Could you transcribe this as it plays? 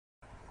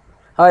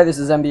Hi, this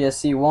is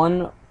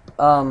MBSC1,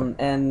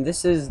 and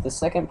this is the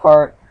second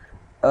part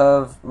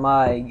of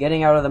my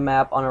getting out of the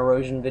map on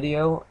erosion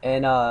video,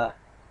 and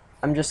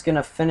I'm just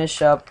gonna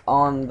finish up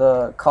on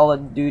the Call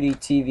of Duty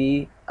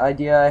TV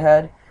idea I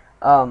had.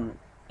 Um,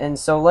 and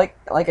so like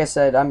I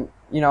said, I'm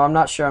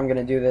not sure I'm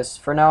gonna do this.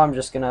 For now, I'm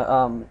just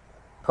gonna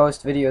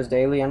post videos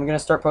daily. I'm gonna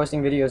start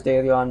posting videos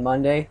daily on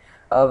Monday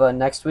of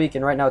next week,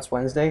 and right now it's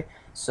Wednesday.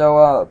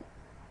 So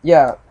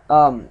yeah,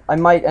 I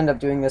might end up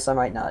doing this, I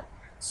might not.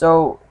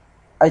 So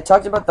I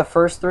talked about the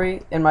first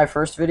three in my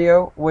first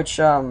video, which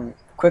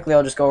quickly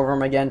I'll just go over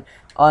them again.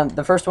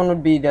 The first one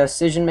would be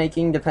decision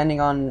making, depending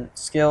on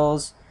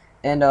skills,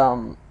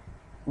 and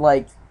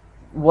like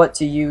what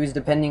to use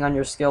depending on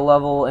your skill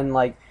level, and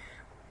like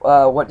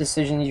what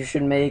decisions you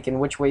should make and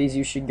which ways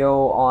you should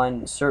go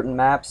on certain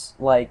maps.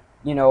 Like,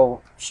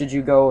 should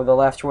you go the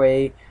left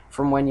way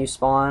from when you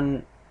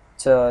spawn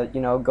to,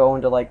 go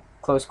into like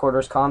close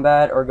quarters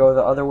combat, or go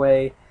the other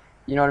way?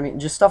 You know what I mean?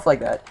 Just stuff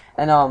like that.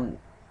 And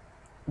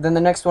then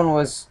the next one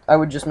was I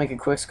would just make a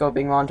quick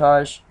scoping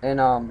montage, and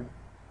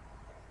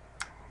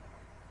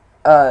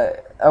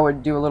I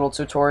would do a little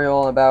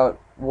tutorial about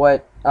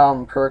what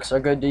perks are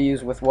good to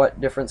use with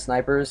what different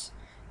snipers,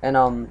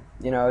 and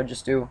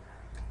just do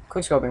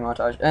quick scoping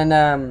montage.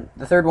 And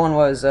the third one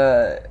was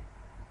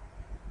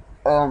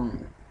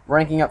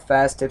ranking up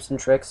fast tips and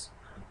tricks,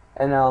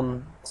 and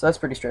so that's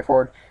pretty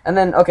straightforward. And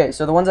then okay,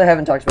 so the ones I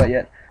haven't talked about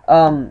yet.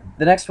 The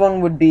next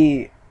one would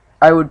be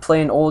I would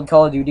play an old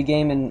Call of Duty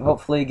game and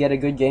hopefully get a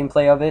good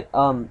gameplay of it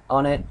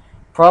on it.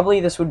 Probably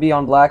this would be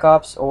on Black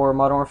Ops or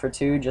Modern Warfare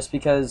 2, just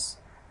because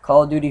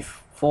Call of Duty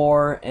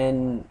 4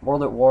 and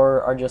World at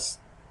War are just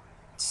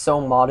so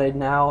modded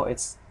now.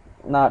 It's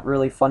not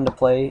really fun to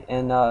play,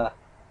 and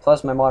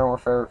plus my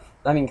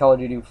Call of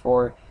Duty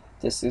 4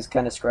 just is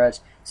kind of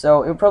scratched.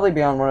 So it would probably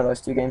be on one of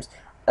those two games.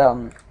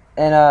 And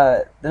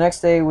the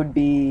next day would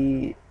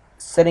be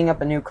setting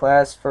up a new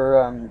class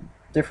for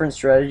different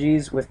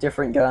strategies with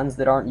different guns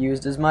that aren't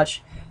used as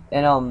much.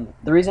 And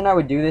the reason I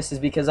would do this is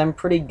because I'm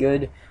pretty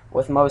good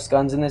with most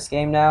guns in this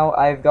game now.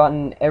 I've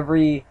gotten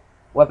every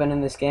weapon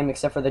in this game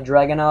except for the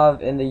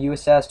Dragunov and the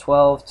USAS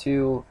 12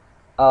 to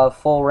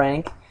full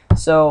rank.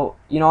 So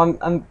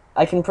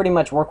I can pretty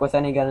much work with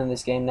any gun in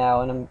this game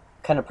now, and I'm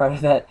kind of proud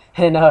of that.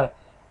 And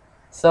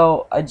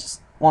so I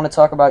just want to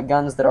talk about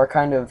guns that are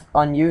kind of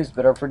unused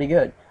but are pretty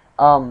good,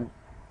 and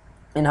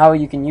how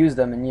you can use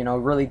them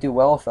and really do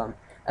well with them.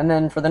 And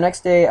then for the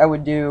next day, I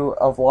would do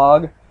a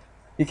vlog,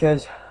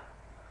 because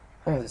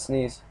I have to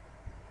sneeze.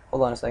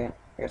 Hold on a second,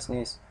 I gotta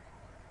sneeze.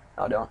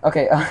 Oh, don't.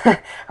 Okay,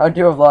 I would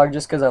do a vlog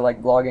just because I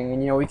like vlogging,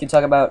 and we could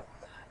talk about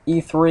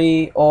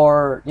E3,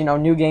 or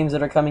new games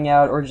that are coming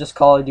out, or just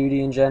Call of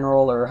Duty in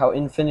general, or how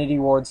Infinity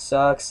Ward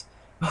sucks,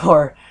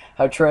 or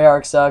how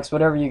Treyarch sucks,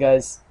 whatever you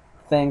guys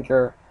think,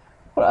 or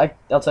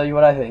I'll tell you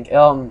what I think.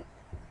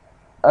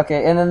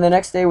 Okay, and then the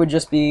next day would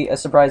just be a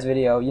surprise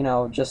video,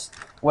 just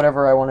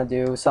whatever I want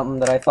to do, something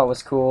that I thought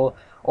was cool,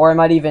 or I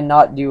might even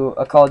not do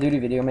a Call of Duty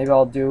video. Maybe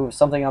I'll do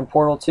something on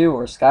Portal 2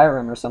 or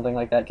Skyrim or something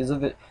like that,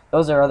 because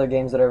those are other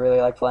games that I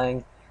really like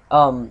playing.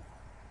 So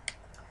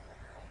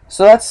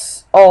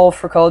that's all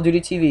for Call of Duty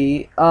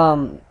TV.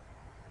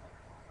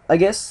 I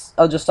guess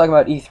I'll just talk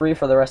about E3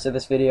 for the rest of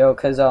this video,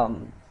 because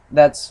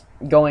that's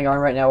going on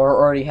right now, or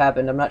already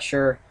happened. I'm not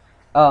sure.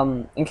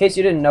 In case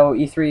you didn't know,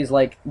 E3 is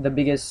like the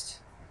biggest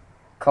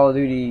Call of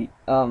Duty,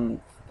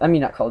 I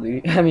mean not Call of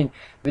Duty, I mean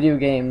video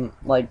game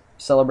like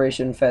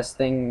celebration fest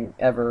thing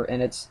ever,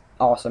 and it's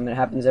awesome. It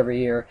happens every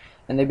year,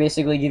 and they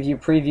basically give you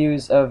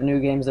previews of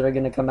new games that are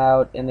going to come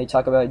out, and they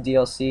talk about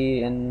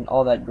DLC and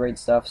all that great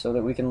stuff so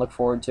that we can look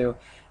forward to.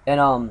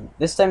 And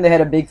this time they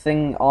had a big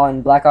thing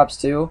on Black Ops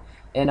 2,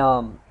 and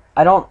I'm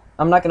not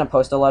going to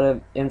post a lot of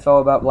info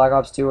about Black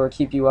Ops 2 or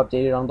keep you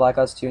updated on Black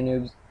Ops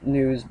 2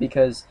 news,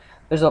 because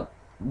there's a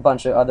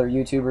bunch of other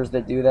YouTubers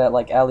that do that,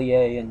 like Ali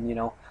A, and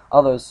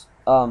all those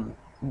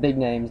big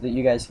names that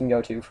you guys can go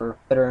to for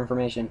better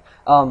information.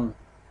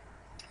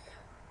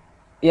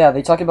 Yeah,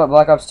 they talked about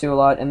Black Ops 2 a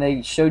lot, and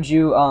they showed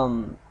you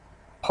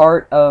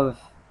part of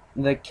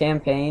the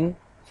campaign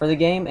for the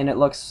game, and it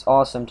looks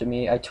awesome to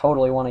me. I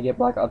totally want to get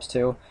Black Ops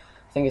 2.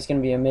 I think it's going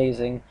to be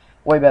amazing.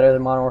 Way better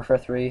than Modern Warfare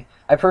 3.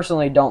 I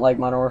personally don't like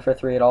Modern Warfare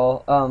 3 at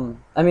all.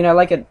 I mean, I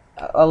like it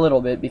a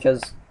little bit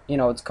because,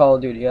 it's Call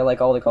of Duty. I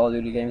like all the Call of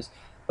Duty games.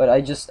 But I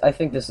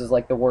think this is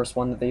like the worst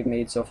one that they've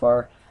made so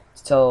far,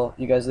 to tell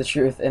you guys the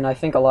truth. And I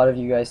think a lot of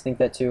you guys think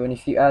that too. And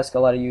if you ask a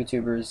lot of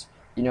YouTubers,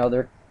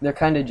 they're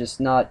kind of just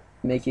not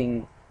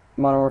making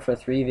Modern Warfare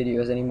 3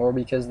 videos anymore,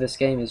 because this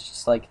game is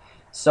just like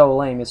so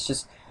lame. It's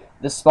just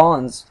the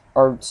spawns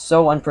are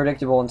so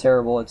unpredictable and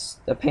terrible.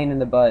 It's a pain in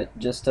the butt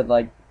just to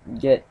like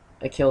get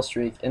a kill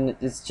streak, and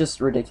it's just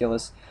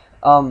ridiculous.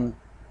 A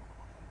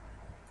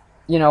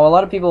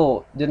lot of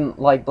people didn't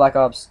like Black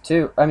Ops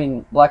 2. I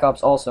mean, Black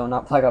Ops also,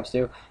 not Black Ops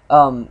 2.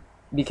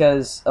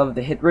 Because of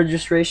the hit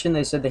registration.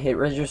 They said the hit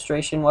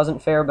registration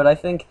wasn't fair, but I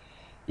think,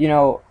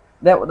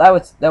 that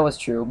was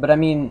true. But I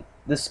mean,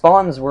 the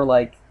spawns were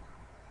like,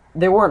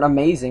 they weren't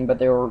amazing, but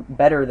they were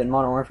better than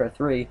Modern Warfare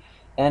 3.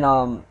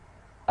 And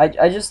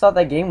I just thought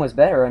that game was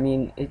better. I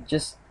mean,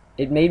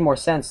 it made more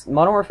sense.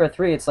 Modern Warfare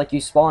 3, it's like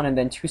you spawn and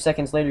then 2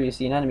 seconds later you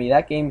see an enemy.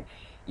 That game,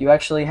 you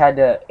actually had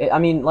to. I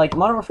mean, like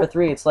Modern Warfare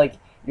 3, it's like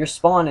your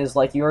spawn is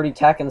like you already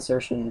tack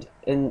insertioned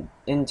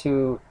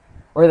into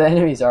where the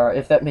enemies are.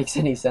 If that makes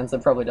any sense,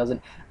 it probably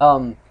doesn't.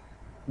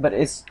 But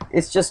it's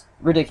just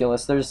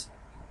ridiculous. There's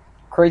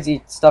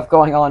crazy stuff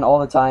going on all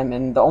the time,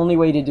 and the only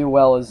way to do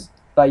well is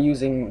by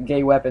using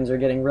gay weapons or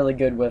getting really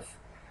good with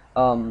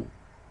um,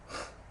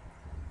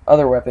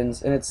 other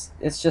weapons. And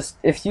it's just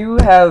if you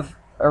have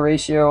a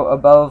ratio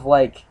above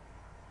like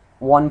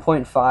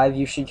 1.5,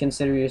 you should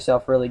consider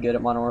yourself really good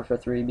at Modern Warfare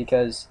 3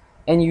 because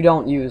and you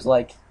don't use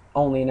like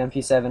only an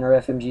MP7 or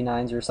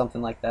FMG9s or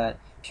something like that.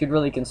 You should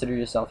really consider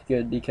yourself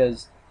good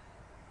because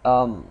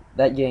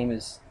that game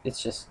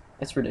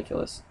it's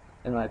ridiculous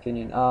in my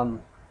opinion.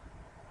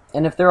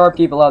 And if there are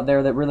people out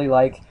there that really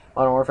like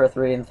Modern Warfare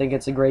 3 and think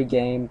it's a great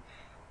game,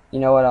 you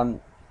know what?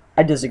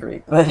 I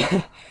disagree,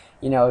 but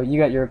you know, you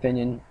got your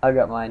opinion, I've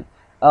got mine.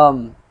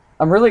 I'm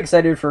really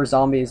excited for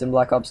zombies in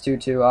Black Ops 2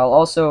 too. I'll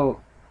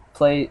also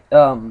play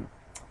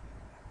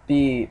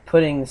be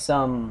putting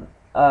some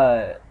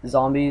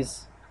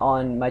zombies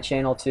on my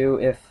channel too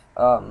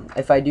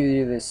if I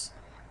do this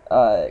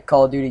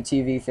Call of Duty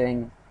TV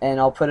thing, and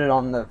I'll put it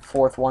on the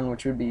fourth one,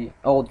 which would be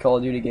old Call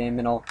of Duty game,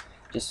 and I'll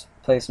just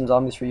play some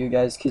zombies for you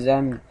guys because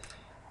I'm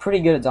pretty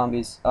good at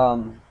zombies.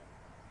 I'm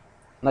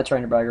not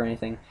trying to brag or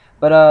anything,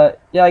 but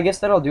yeah, I guess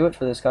that'll do it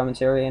for this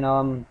commentary,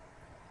 and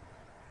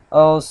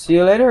I'll see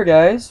you later,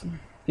 guys.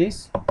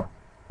 Peace.